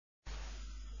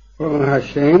Baruch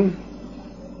Hashem,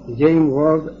 Yom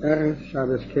Vov Erev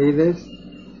Shabbos Kodesh,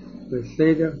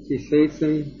 Beseder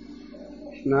Tiseitzei,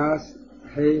 Shnas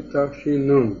Hei Tavshin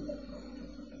Nun.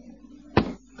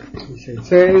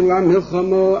 Tiseitzei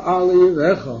LaMilchamo Al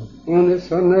Yivecha,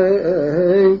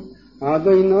 Unesonei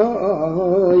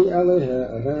Adonai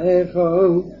Elohecha,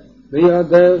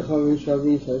 V'yadecha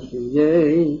V'shavisa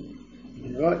Shiyei,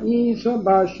 Ra'isa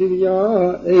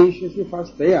Bashivya Eish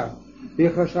Sifasteach,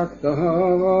 V'chashakta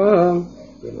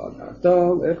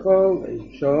V'lagato V'chol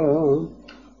Eishon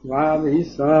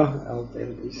V'avisa El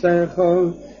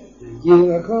Terbisecho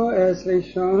V'gilecho Es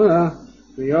Eishona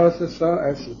V'yosesa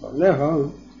Es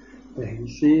Yipoleho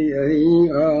V'hisi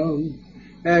Eiyom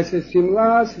Es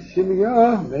Simlas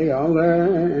Simya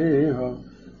V'yaleho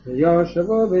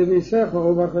V'yoshevo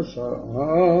V'visecho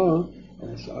V'chasa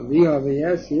Es Aviyah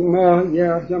V'yesima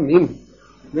Yerach Yamim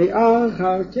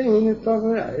Ve'achar kein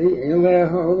tovei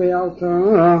eleho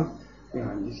ve'alta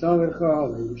ve'hanisalecha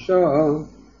le'isha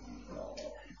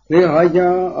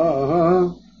ve'haya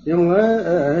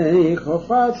yomlei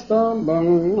chofatzta ba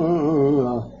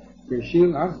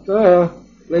ve'shilachta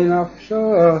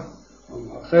le'nafsha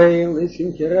v'machei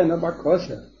le'simkerena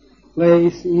ba'koser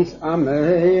le'is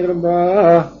ameir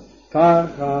ba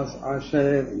tarchas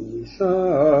asher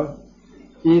yisa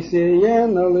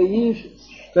kiseyena le'ish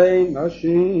Shtei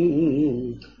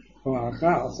Nashim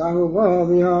V'achas Ahuva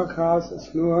V'achas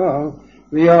Esnua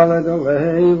V'yaled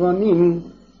Olei Vanim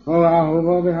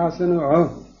V'ahuva V'hasenua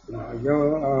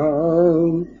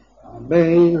V'ayom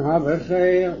Abein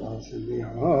Havechei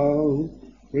V'asiviyah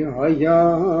V'haya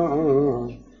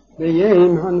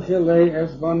V'yem Hanchilei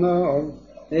Esbanov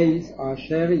Eis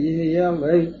Asher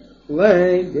Yiyalei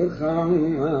Lei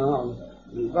G'cham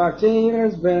V'vakir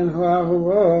Es Ben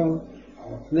Ha'ahuva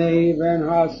Nei ben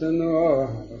hasenu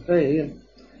habecheil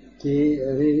ki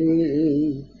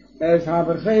es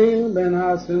habecheil ben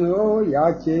hasenu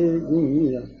yakir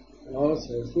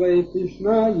oses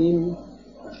leitishnayim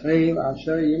cheil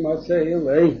asher yimotzei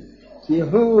lei ki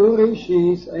hu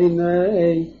rishis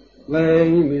einei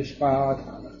lei mishpat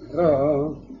halachra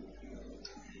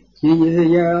ki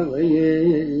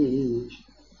yeyalish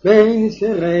bein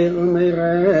serei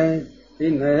umerei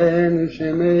inen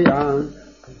shemeyan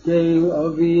Keil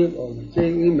Aviv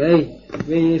Keil Imei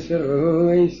V'Yisrael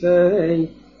Eisei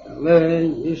Alei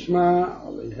Yishma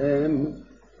Aleihem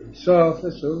V'Sof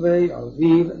Esovei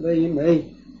Aviv V'Imei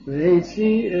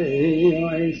V'Eitzi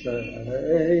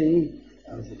Eisei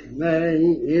Aziknei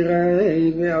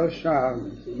Irei V'Alsham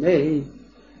Imei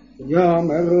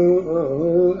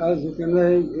V'Yomeru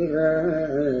Aziknei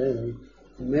Irei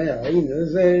V'Me'in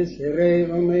Ezei Sirei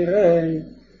V'Meirei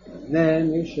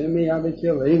V'Nei Shemi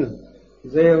Avekilinu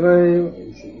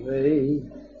Zelei, Zelei,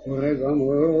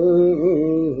 Oregamo,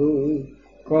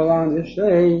 Kolan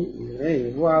Yeshei,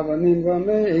 Irei, Vavanim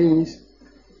Vameis,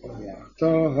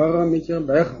 Oreato Haramikir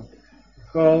Becha,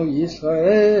 Chol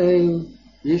Yisrael,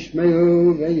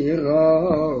 Yishmeu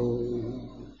Ve'yirau.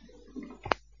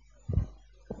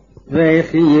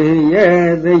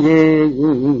 Ve'chiyeh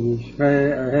Ve'yishveit,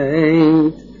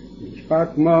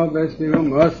 Yishpat Mo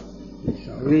Vesnilomos,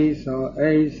 Yisaliso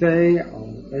Eisei,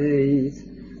 Eis,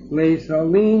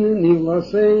 Leisalin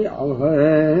Nivlasei Al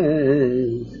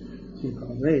Heis,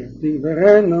 Kikovei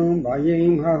Tiberenum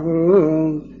Bayim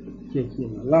Hahu,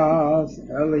 Kikimalas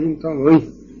Elim Tolui,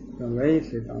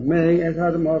 Kalesit Amei Et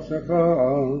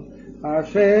Hadmosecho,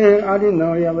 Asher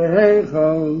Adinoi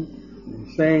Alehecho,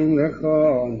 Nisein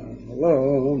Lecho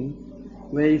Nahalom,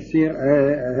 Leisir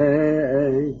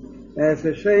Ei, Es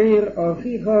Esheir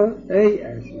Ochicha, Ei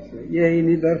Es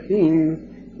Yei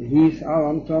Darchim, His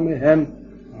alam tomehem,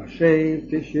 Asher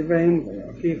tishivem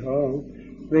ve'achicha,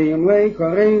 ve'yomlei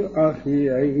korev achi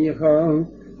eicha,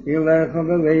 ilecha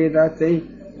ve'leidati,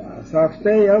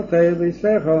 v'asaftei al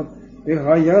teivisecha,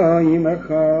 v'chaya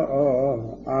yimecha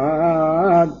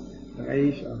ad,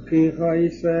 v'eish achicha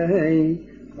yisei,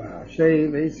 v'asher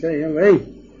v'isei alei,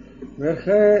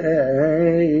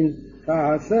 v'chein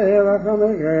ta'aseh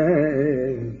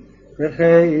v'chamerei,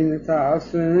 וכן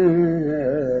תעשה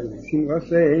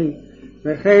לשמחתי,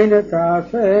 וכן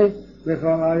תעשה לכל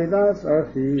עלידת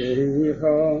אחיך,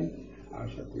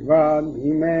 אשר תיבד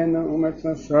ממנו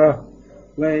ומצנסה,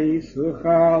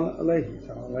 ליסוכל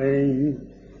להתעלם,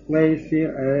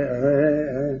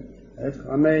 ליסיראה את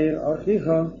חמר אחיך,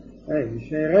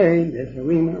 הישרי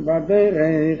דחלים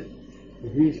בדרך,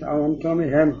 והיסעלם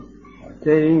תמיהם,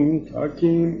 אתם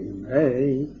תקים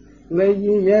עמי,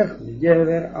 Leiyech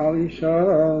Gever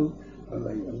Alisha,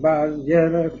 Leiyabaz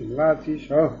Gever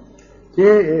Filatisha,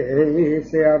 Ki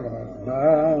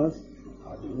Seavas,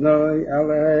 Adonai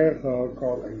Alecha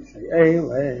Kol Eisei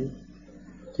Elei,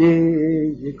 כי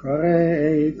יקרא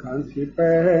כאן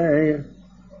סיפר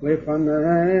לפניך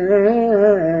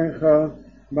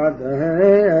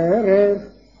בדרך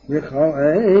וכל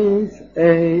עץ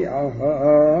על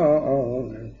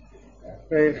הארץ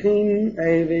הפרחים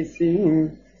אבצים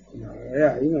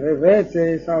ירעים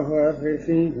רבצס על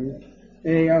הפרחים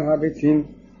על הביצים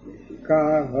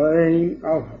וקראים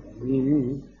על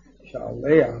הבנים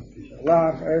שעליה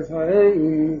תשלח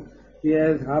עזראים כי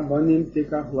את הבנים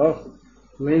תיקח לך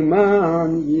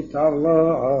למען ייטב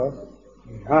לך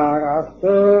והרסת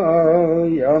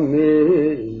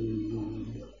ימים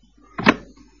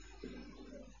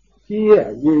כי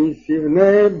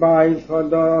יבנה בית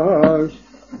חדש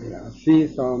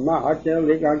ועשית מעקה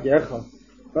לגגך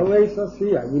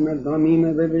ולעשי עם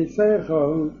אדמים בביתך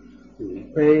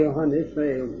ויפל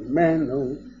הנפל ממנו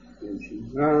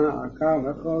ושזרע עקר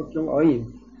לחוק של אוהים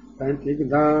פן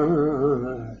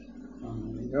תקדש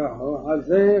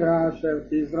הזרע אשר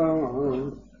תזרע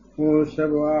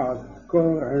ושבועת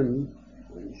הכורם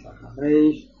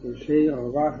ושחרש ראשי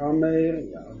רובח המר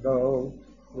ירדו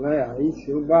להעיס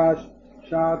ילבש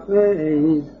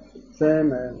שעטי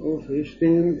צמר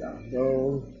ופשתים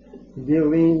ירדו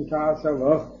דילים תעשה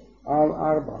לך על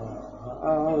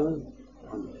ארבעה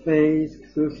ענפי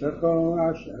כסוסכו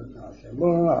אשר תעשה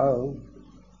בו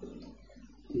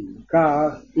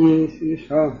תיקח איש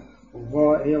אישה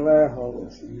ובוא אליהו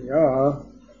ושמיעה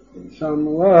ושם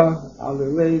לו על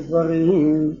אלי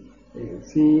דברים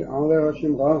ויוציא עליו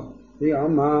שמרו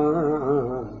ויאמר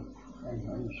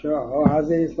האישה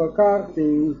הזה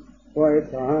ספקרתי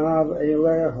ואפהב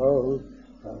אליהו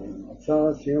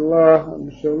ומצא שלח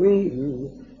בשלי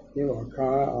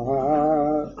ילקח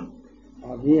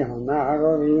אבי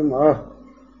הנער ואמו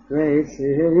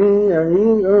ויצהרי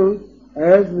היו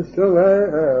אז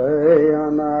בסולי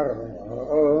הנער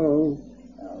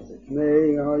אז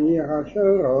לפני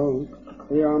היחשרו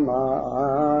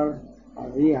ויאמר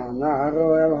אבי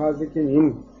הנער אל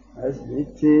הזקנים אז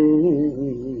ביתי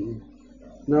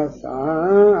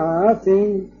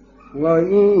נסעתי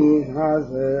לאיש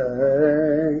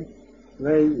הזה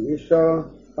ואישו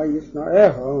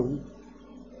וישנאהו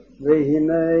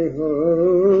והנה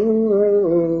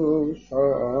הוא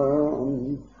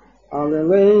שם על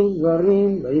אלי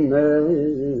דברים בימי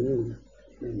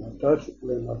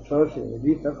למצוא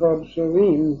שהביטך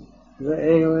בשרים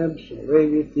ואלה בשרי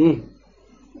ביתי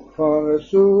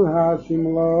פרסו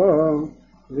השמלו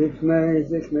לפני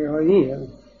זקני העיר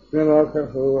ולא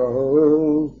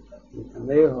כחוהו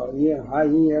לפני העיר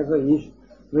היה אז האיש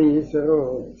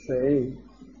ויסרו עשי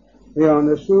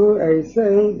ויאנסו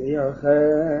עשי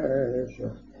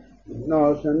ביחשך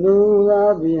ונושנו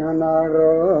אבי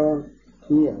הנערו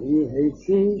כי היא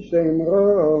הציא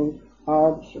שמרו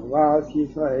על בשבת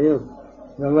ישראל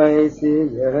ולעשי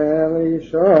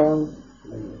גלישון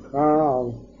ויכל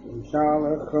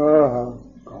וישלח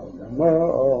כל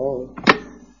דמו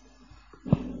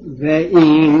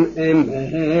ואם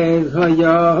אמת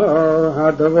היה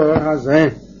הדבר הזה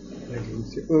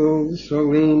ותמצאו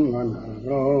בשולים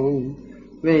לנערו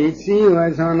והציעו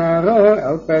את הנערו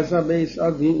אל פסע בית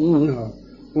אביהו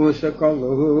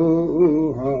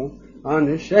ושקלוהו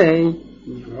אנשי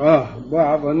ירח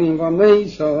באבנים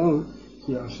ומסו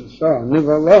כי עשו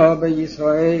נבלה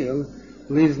בישראל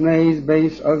לזנז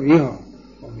בית אביהו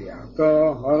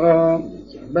וביעתו הרם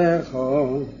מקרבך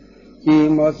כי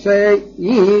מוצא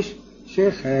איש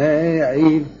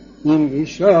שחייב עם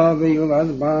אישה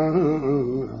ויולד בה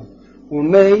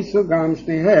ומסו גם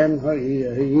שניהם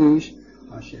האיש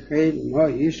השחייב עם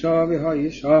האישה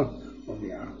והאישה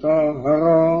וביעתו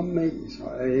הרם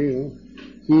מישראל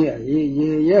כי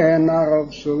יהיה נער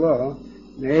בשלו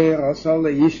נערס על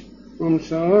איש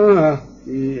ומצא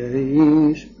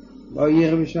איש לא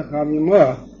ירבשך עמו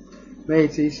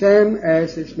ויציסם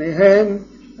את שניהם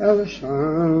אל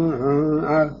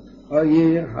שער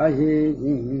העיר ההיא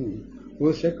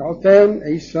ושקלתם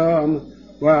עשם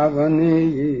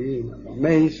ואבנים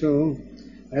ומסו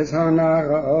את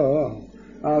הנער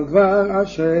על דבר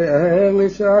אשר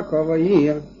לצעקו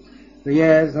העיר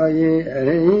ויעש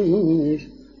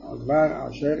האיש על דבר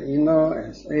אשר אינו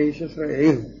את איש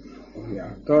ישראל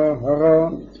וביעתו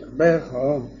הרם מקרבך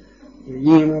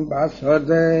ויהי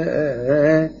בשדה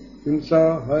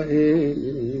ימצא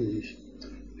האיש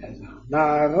את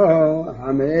הנער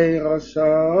המאיר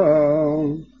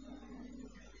ראשו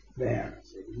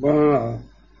ויחזיק בו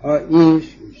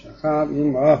האיש ושכב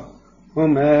עמו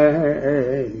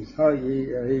ומאס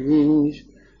האיש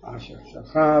אשר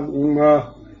שכב עמו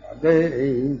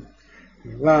לבדו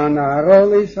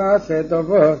לנערו לשעשה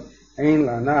טובות אין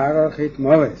לנערו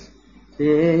חתמורס כי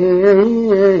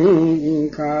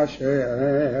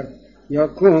כאשר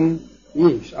יקום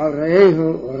איש על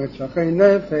רעהו ורצחי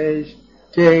נפש,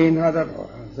 כן הדבר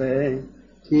הזה,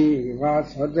 כי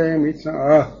בצדה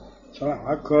מצאה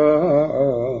צעקו,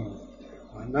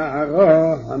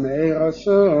 הנערו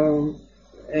המארסו,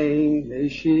 אין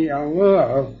לשיעלו,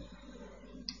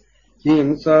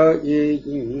 ימצא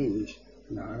איש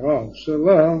נערו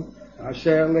שלו,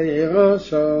 אשר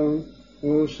לארסו,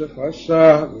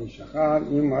 ושפסה ושכב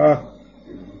עמו,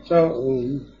 ימצאו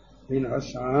מן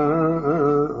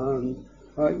הסן,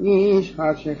 האיש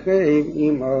השכב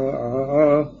עמו,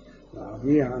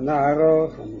 להביא הנערו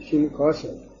 50 כוסף,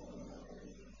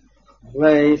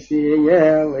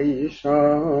 ויהיה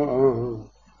לאישה,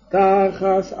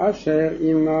 תחס אשר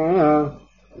עמה,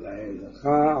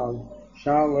 ללכב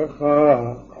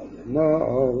שלחה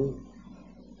קודמו,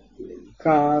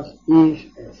 לקח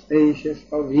איש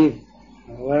אשת אביו,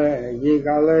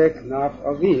 ויגלה כנף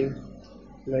אביו,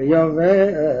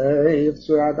 ליובב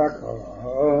צורת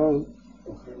הכל,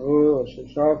 וחירוש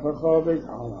ששופכו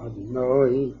בגלל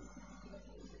אדינוי,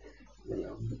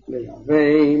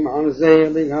 ליובב מענזר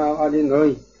בגלל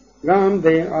אדינוי, גם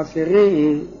די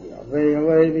עשירי,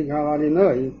 ליובב בגלל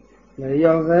אדינוי,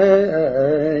 ליובב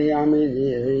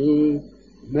ימיני,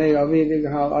 ליובב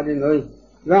בגלל אדינוי,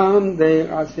 גם די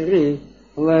עשירי,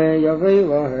 ליובב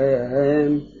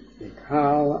להם,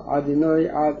 בגלל אדינוי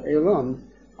עד אילון,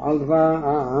 על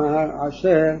דבר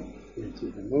אשר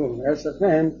יתיתמו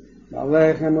לעשכם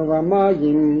בלחם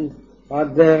ובמים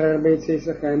בדרך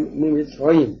ביציאתכם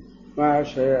ממצרים,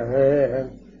 ואשר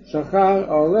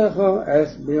שכר עליכו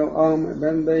אס בלעם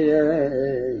בן בייר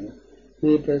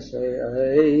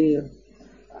מפסעיר,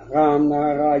 רם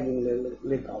נהריים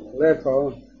לקללכו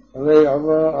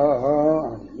ויבוא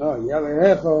אדוני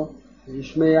אלוהיכו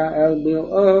וישמע אל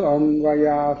בלעם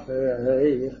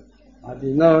ויפך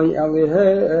אדוני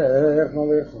אלוהיך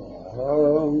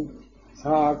לכו,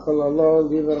 צעקו לו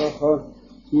לברכו,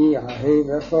 כי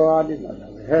אהבכו אדוני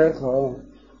אלוהיך,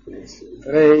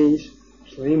 לסדריש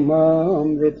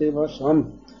שלמם ותבשם,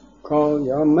 כל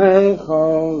ימיך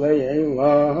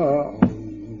לעולם.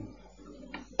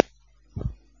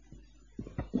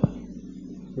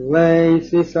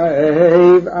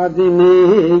 ויסעב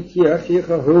אדוני כי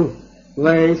אחיך הוא,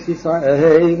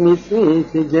 ויסעב מצרי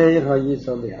כי גר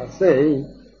היצא ביעשי,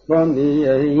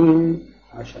 בונים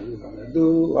אשר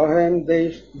יוולדו להם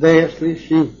די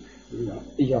שלישי,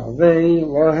 יהווה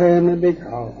להם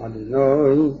בגלל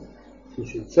אדוני, כי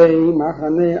שצא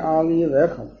מחנה על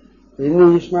ירך,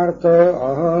 ונשמרתו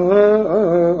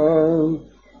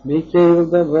מכל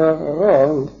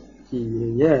דברו, כי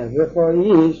יהיה בכל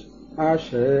איש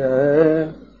אשר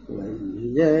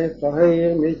יהיה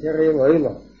טהר מקרי לילה,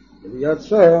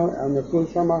 ויצא אל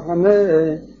מחוץ המחנה,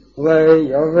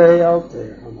 ויובא אל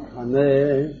תוך המחנה.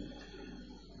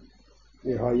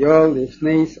 והיה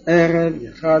לפני ערב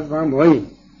אחד במועד,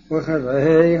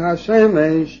 וכבי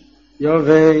השמש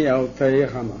יובא אל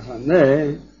תוך המחנה.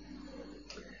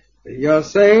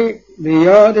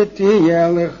 וידעתי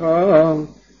לך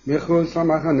מחוץ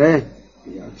למחנה,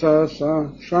 ויצא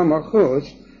שם החוץ,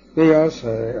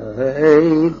 ויעשה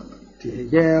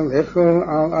תהיה לך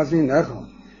על אזינך,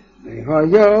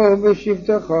 והיה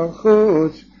בשבתך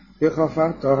חוץ,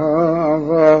 וחפרת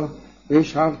בו,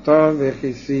 ושבת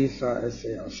וכיסית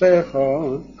אשך,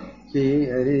 כי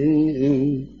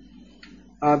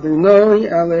אדוני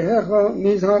אלוהיך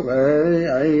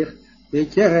מזרעך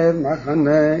בקרב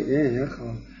מחנך,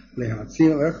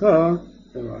 להצילך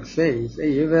ולעשה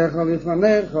צאיבך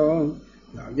לפניך,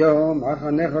 והיום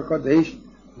מחנך קודש,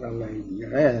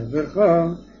 ולעירא בך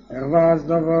ארבץ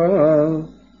דבר,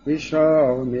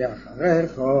 ושאול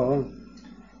מאחריך,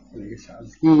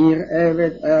 ולהזכיר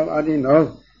עבד אל אדינו,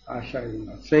 אשר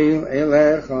ינצל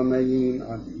אליך מעין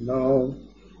אדינו,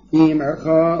 עמך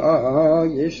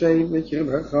ישב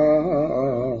בקרבך,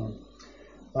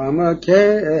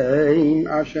 במקום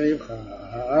אשר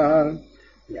יבחר,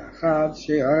 יחד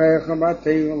שעריך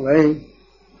בתהילה,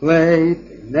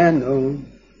 לתננו,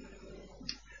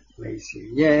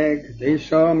 ויהיה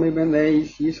קדשו מבני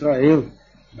ישראל,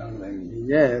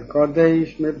 ויהיה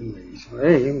קודש מבני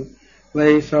ישראל,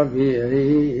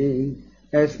 וסבירים,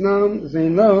 אסנם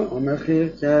זינו ומחיר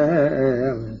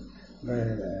כלב,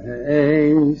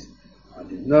 ואיס,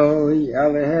 אדוני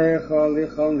אלוהיך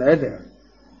לכל נדר.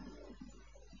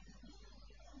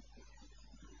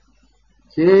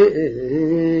 כי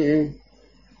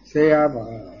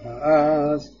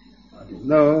שעבס,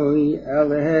 אדוני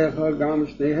אלוהיך גם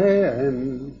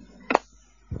שניהם.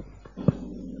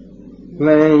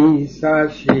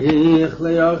 ויסשיך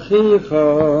ליאכיך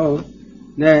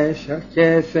נשך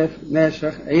כסף,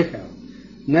 נשך איכל,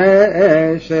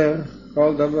 נשך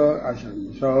כל דבר אשר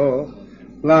נשוך,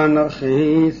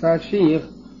 לאנכי סשיך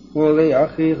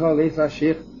ולאחיך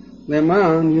לסשיך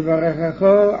למען יברכך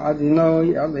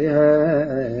אדינוי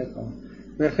אלוהיך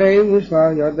וכן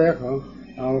ושלל ידך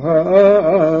על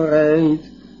הארץ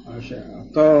אשר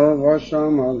אתה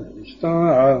ושמה לאשתך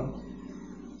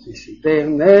כי סיפר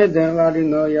נדר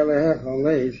לאדינוי אלוהיך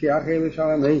לישיחי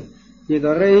לשלמי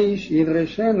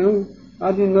ידרשנו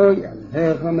אדינוי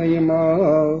אלוהיך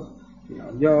מימוך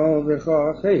יבוא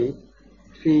וכוחי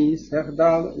כפי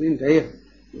שחדל לנדך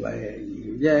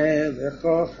ליהיה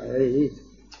וכוחי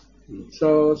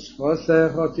ניצוץ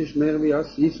חוסך תשמר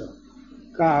ויעשיסה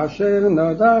כאשר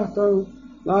נודעת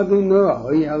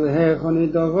לאדינוי אלוהיך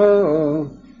נדרו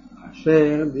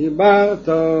אשר דיברת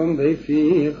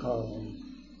בפיך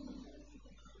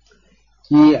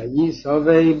כי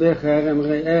יסובי בחרם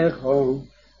רעך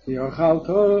ויאכלת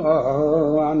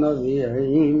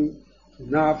ענבים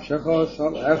נפשך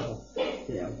סלח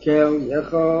ויקל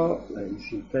יך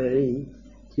לסיפי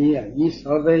כי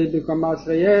יסובי בקומץ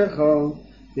רעך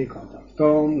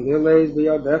וכתבתם ללז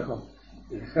בידך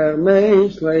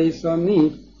וחרמש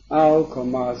ליסונית על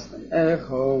קומץ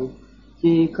רעך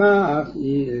כי כך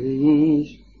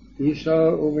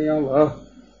אישה ובילה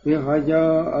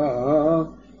והיה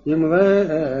ימלא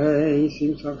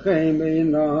שמחכם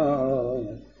בעיניו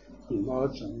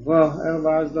ימות צבא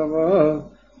ארבע דבר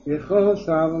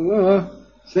וחוסר לו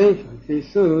ספר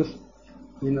כיסוס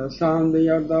ונשם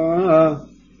בידו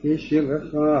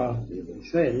ישילך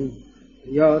בביסי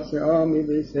יוצא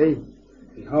מביסי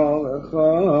והלך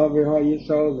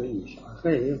והיסול לאיש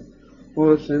אחר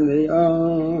ושנאה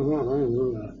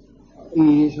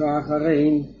איש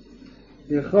אחרים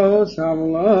וחוסר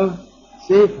לו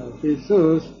ספר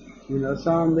כיסוס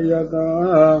ונשם בידו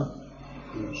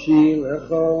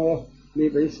ישילך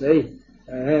מביסי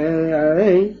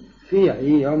כי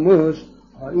ימוס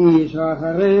האיש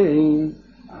האחרים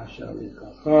אשר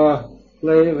לקחה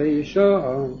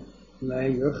לראשון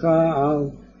ליוכל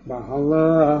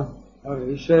בעלה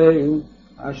הראשון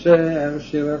אשר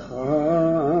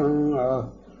שלחה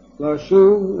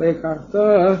לשוב לקחת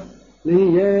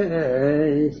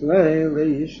ליש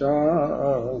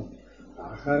לראשון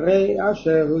אחרי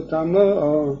אשר הוא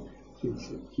תמו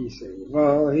כי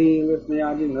שיבו היא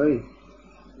לפני אדינוי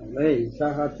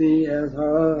ויצחתי את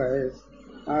הארץ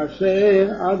אשר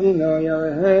אדינוי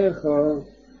אלוהיך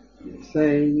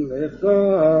ישם לך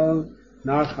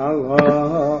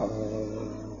נחלה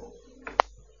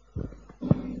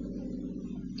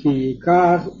כי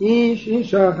ייקח איש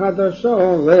אישה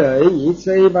חדשו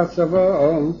ויצא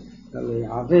בצבא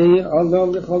ולהביא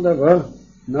עולו לכל דבר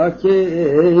נקי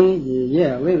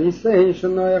יהיה לביסי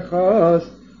שלא יחוס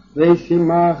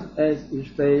וישימח את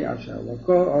אשתי אשר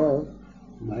לקוח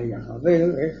מה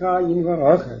יחבל לחיים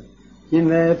ורוחב כי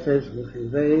נפש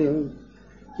וחיבל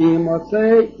כי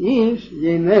מוצא איש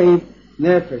ינב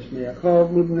נפש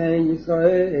מיחוב מבני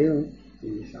ישראל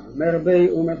וישמר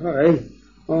בי ומחרי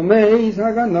ומייס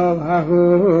הגנוב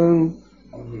ההוא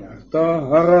וביחתו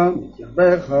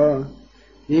מתייבך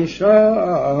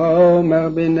ישומר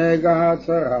בנגע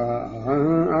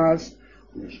הצרס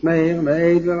ושמר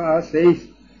מעד ולעשיס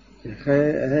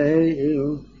כחיל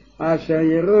אשר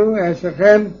יראו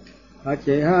אשכם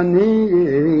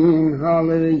הכהנים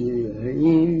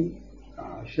הלוויים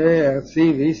אשר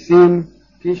ציוויסים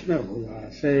תשמרו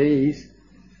לעשיס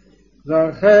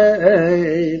זרחי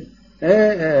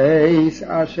אייס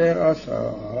אשר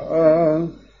עשה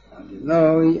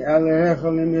אדינוי אלוהיך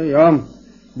למרים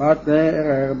בת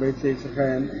דרך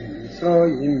בצאתכם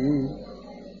מצרים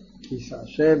כי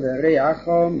שבר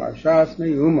ריחו משס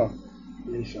מיומו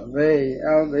לשווה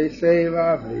אל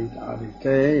ביסלה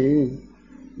והתעביתי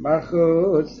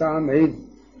בחוץ תעמד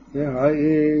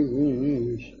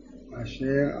והאיש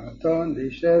אשר אתון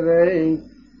לשווה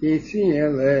יציא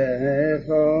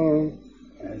אליך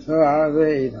איזו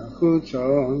עבד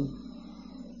החוצון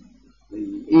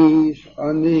ואיש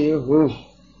אני הוא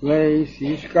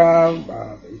וישכב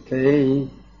בביתי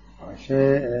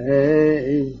אשר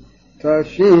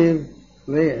תשיב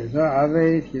לאיזו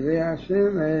עבד כבי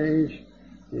השמש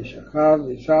ישכב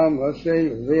ושם עושה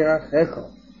וירחך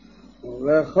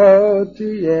ולך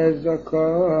תהיה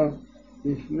זכו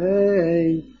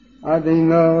לפני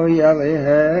אדינוי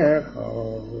אלוהיך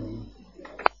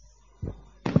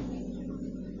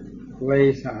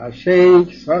וישעשק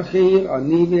שכיר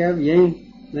אני ואביין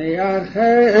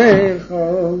מאחיך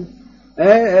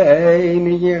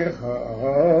מגירך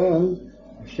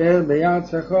אשר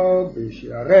ביצך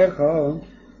בשעריך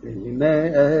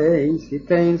וימי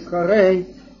סיתן שכרי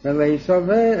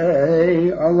ולשווה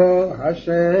עלו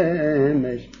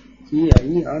השמש כי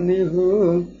אני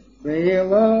הוא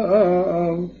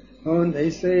ואלוהים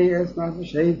ונעשה את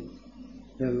נפשי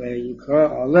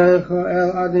וליקרא עליך אל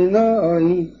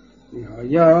אדינוי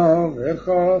והיה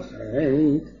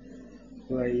וכוחית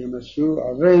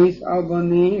וימסו אבייס על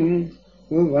בנים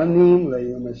ובנים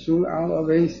וימסו על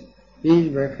אבייס איש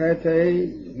בחטא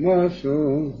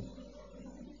ימוסו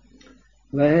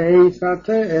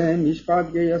להיסתם משפט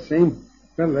גייסים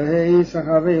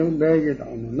ולהיסחבל בגד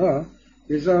אלמנה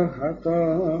וזכרתו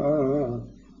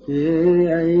כי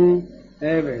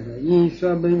עבד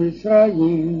יישא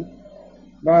במצרים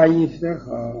ויפתח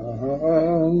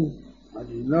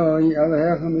אדינוי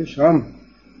אלוהיך משם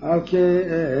על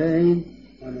כן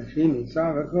אנשים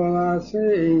יצטרכו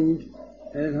לעשות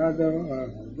את הדבר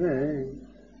הזה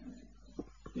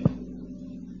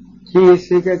כי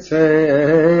סקצר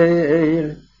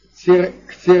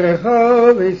קצירך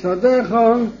ויסודך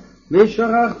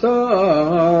ושכחתו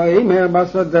אמר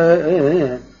בשדה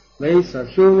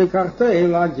ויסשו וקחת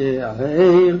אל הגר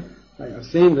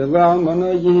וישים דבר מנו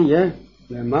יהיה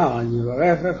למען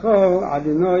יברכך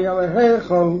אדינוי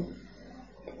אלוהיך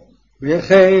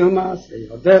וכל מעשה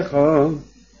ידיך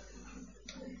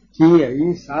כי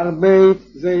יסר בית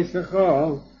זיסך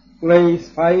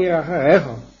להספיר אחריך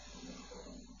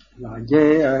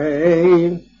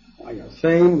לגר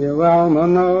וישם דבר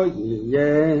מנו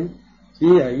יהיה כי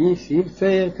יסיב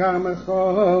צער כרמך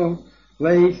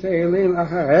להסליל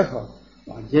אחריך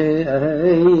לגר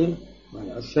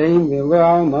וישם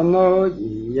דבר מנו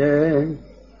יהיה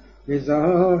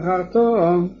וזכרתו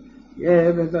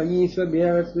עבד יישא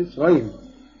בארץ מצרים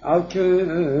על כן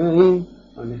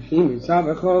אנשים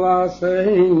יצטרכו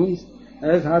לעשות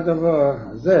את הדבר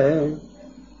הזה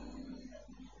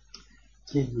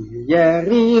כי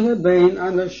יריב בין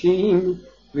אנשים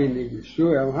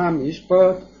וניגשו אל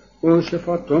המשפט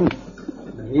ושפטום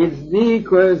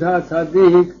והצדיקו את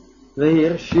הצדיק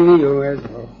והרשיעו את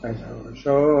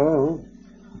ראשו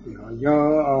והיה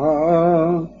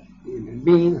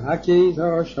בין הכיס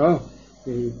ראשו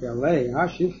ויתגלה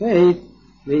השופט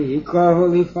ויקרא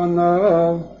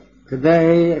לפניו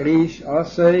כדי ריש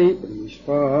עשה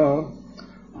במשפט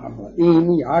אבל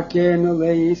אם יעקן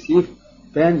ליסיף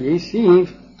פן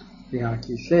יסיף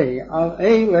והכיסא על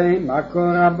אלה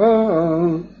מקור רבו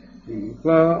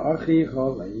ויקרא אחיך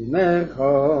לעמך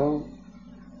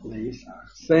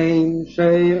להסחסן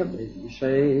שר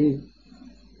בישי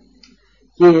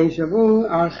כי ישבו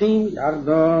אחים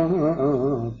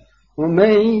יחדיו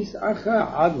ומייס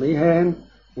אחד להם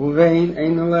ובין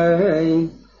אין להם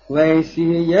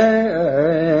לסייה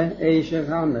אשך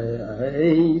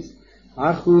המייס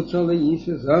החוצה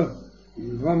לישזו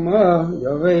ומה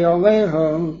יביא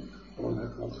עליהם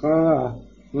ולכך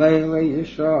לילה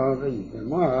ישע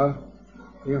וידמה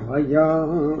והיה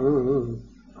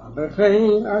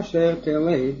הבכיר אשר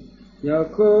תלד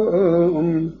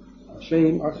יקום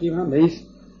השם אחיו המייס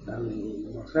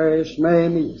ולמחה שמי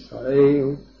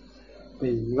מישראל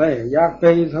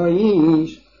ויחפש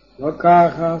האיש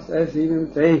לקחת את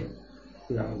יבמתי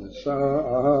יעשו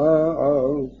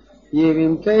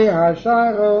יבמתי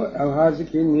השערו אל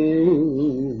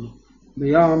הזקנים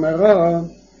ויאמרו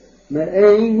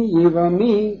מאין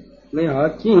יבמי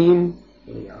להקים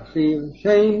ויחיל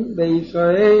שם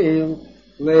בישראל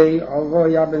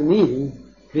לעבוי הבנים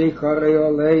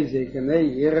ויקראו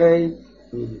לזקני ירי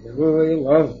וידברו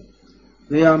אליו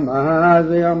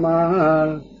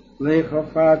ויאמר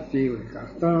לחפתי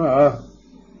לקחתו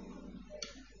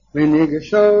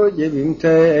וניגשו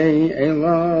יבמתי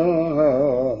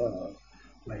אליו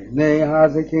לעיני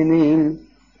הזקנים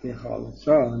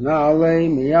וחלצו נעלי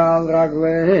מעל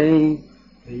רגלי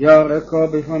וירקו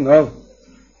בפניו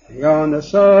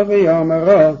ויאנסו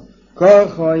ויאמרו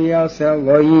ככה יעשה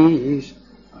לו איש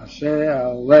אשר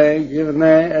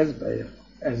יבנה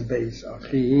את בית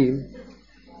אחיו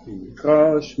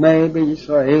ויקרא שמי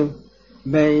בישראל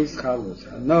בית חלוץ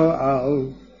הנועל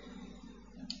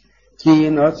כי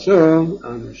נצאו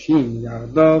אנשים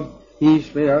יחדיו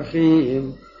איש ואחיו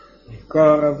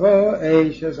וקרבו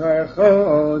איש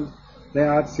אחד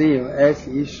להציל את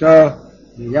אישו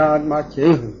מיד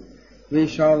מכהו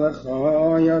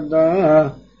ושלחו ידה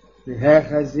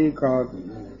והחזיקו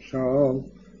בראשו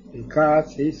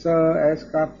וקציצו את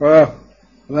כפו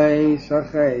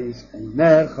וישחס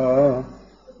עיניך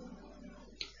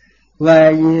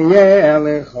ויהיה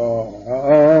לך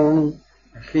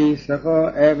וכיסך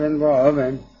אבן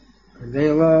ואבן כדי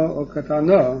לא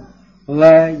וקטנו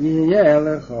ויהיה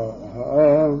לך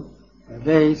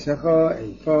וביסך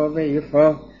איפה ואיפה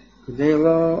כדי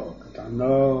לא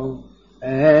וקטנו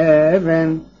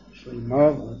אבן שלמה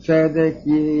וצדק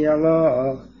יהיה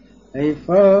לך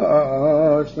איפה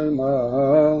שלמה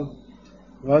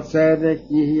וצדק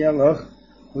יהיה לך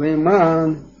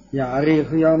למען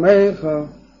יאריך ימיך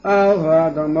על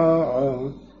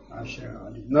האדמות אשר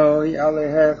אדינוי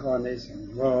עליך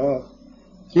נשמח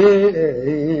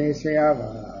כעשי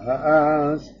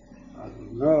אבס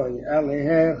אדינוי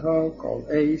עליך כל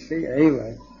עשי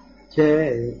אלה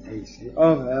כעשי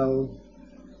אוהל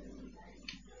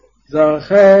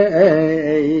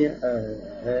זרחי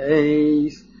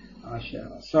עש אשר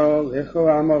עשו לכו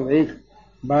עמלק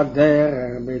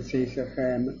בדרך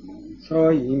בצאתכם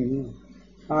מצרים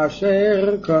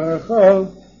אשר קרחו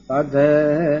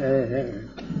בדרך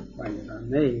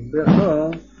וירנן בך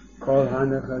כל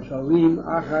הנחשלים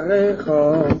אחריך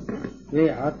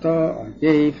ועתה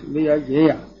עייף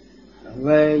ויגיע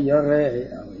וירא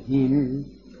אלוהים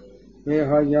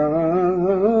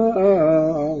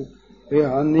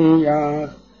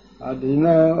והניח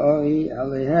אדינוי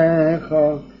עליך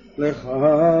לך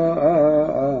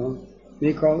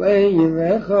מכל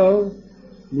אויביך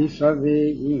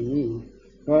מסביב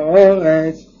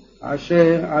בארץ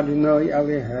אשר אדינוי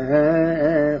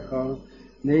עליך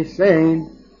ניתן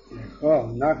לך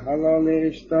נחלה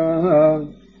לרשתה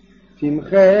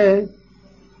תמחה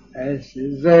אש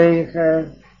זכר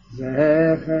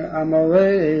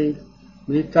עמלק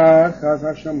מתחת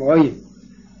השמיים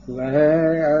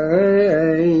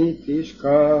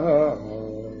ותשכח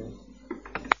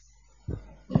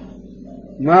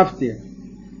מפתיע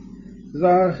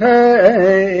זכר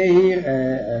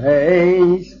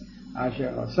עש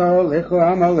אשר עשו לכו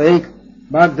עמלק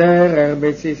בדרך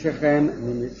בצאתכם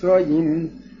ממצרים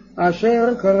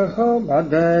אשר קרחו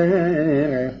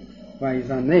בדרך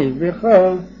ויזנב בך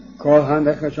כל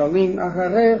הנחשלים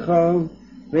אחריך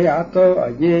ועתה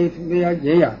עייף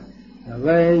ויגיע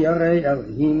וירא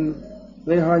אלוהים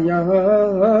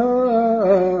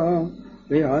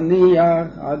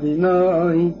והניח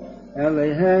אדינוי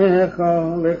עליך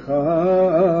לך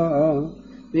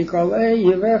מכל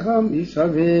אויביך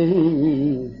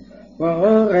מסביב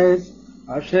בארץ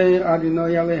אשר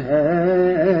אדינוי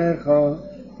עליך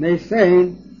ניתן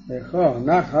לך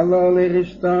נחלה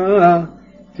לרשתה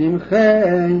תמחה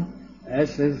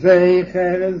אש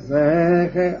זכר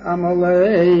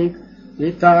עמלק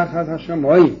מתחת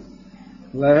השמיים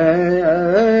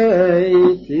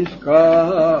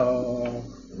ותשכח